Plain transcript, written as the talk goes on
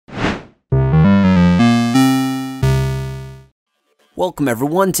Welcome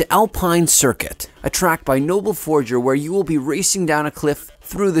everyone to Alpine Circuit, a track by Noble Forger where you will be racing down a cliff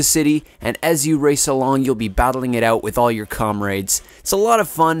through the city, and as you race along you'll be battling it out with all your comrades. It's a lot of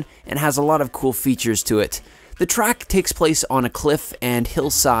fun and has a lot of cool features to it. The track takes place on a cliff and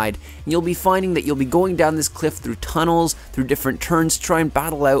hillside, and you'll be finding that you'll be going down this cliff through tunnels, through different turns to try and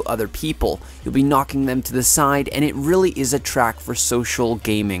battle out other people. You'll be knocking them to the side, and it really is a track for social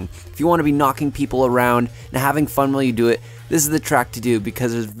gaming. If you want to be knocking people around and having fun while you do it, this is the track to do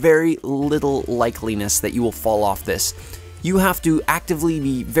because there's very little likeliness that you will fall off this. You have to actively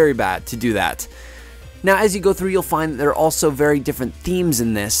be very bad to do that. Now as you go through, you'll find that there are also very different themes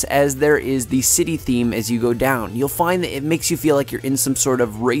in this, as there is the city theme as you go down. You'll find that it makes you feel like you're in some sort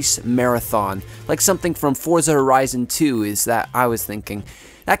of race marathon, like something from Forza Horizon 2 is that I was thinking.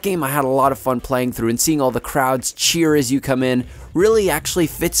 That game I had a lot of fun playing through, and seeing all the crowds cheer as you come in really actually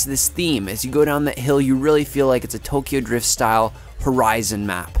fits this theme. As you go down that hill, you really feel like it's a Tokyo Drift style Horizon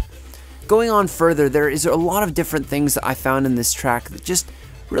map. Going on further, there is a lot of different things that I found in this track that just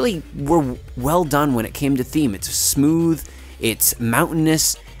really were well done when it came to theme. It's smooth, it's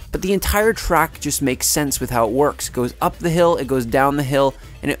mountainous, but the entire track just makes sense with how it works. It goes up the hill, it goes down the hill,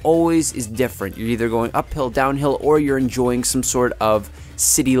 and it always is different. You're either going uphill, downhill, or you're enjoying some sort of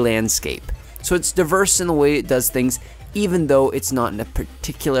city landscape. So it's diverse in the way it does things, even though it's not in a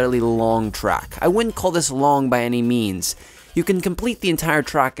particularly long track. I wouldn't call this long by any means. You can complete the entire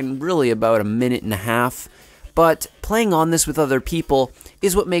track in really about a minute and a half, but playing on this with other people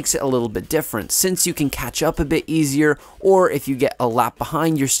is what makes it a little bit different, since you can catch up a bit easier, or if you get a lap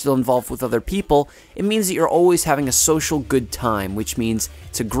behind you're still involved with other people. It means that you're always having a social good time, which means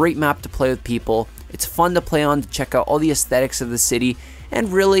it's a great map to play with people, it's fun to play on to check out all the aesthetics of the city,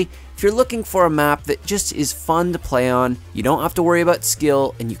 and really, if you're looking for a map that just is fun to play on, you don't have to worry about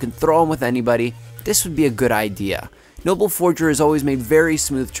skill, and you can throw them with anybody, this would be a good idea. Noble Forger has always made very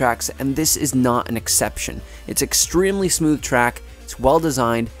smooth tracks, and this is not an exception. It's an extremely smooth track, it's well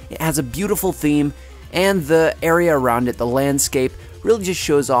designed, it has a beautiful theme, and the area around it, the landscape, really just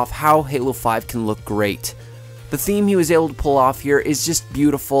shows off how Halo 5 can look great. The theme he was able to pull off here is just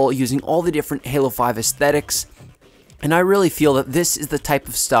beautiful, using all the different Halo 5 aesthetics, and I really feel that this is the type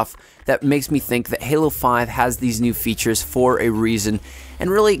of stuff that makes me think that Halo 5 has these new features for a reason,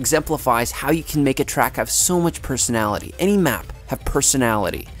 and really exemplifies how you can make a track have so much personality. Any map have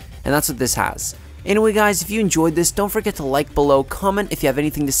personality, and that's what this has. Anyway guys, if you enjoyed this, don't forget to like below, comment if you have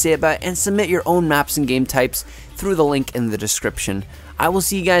anything to say about it, and submit your own maps and game types through the link in the description. I will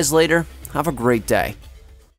see you guys later. Have a great day.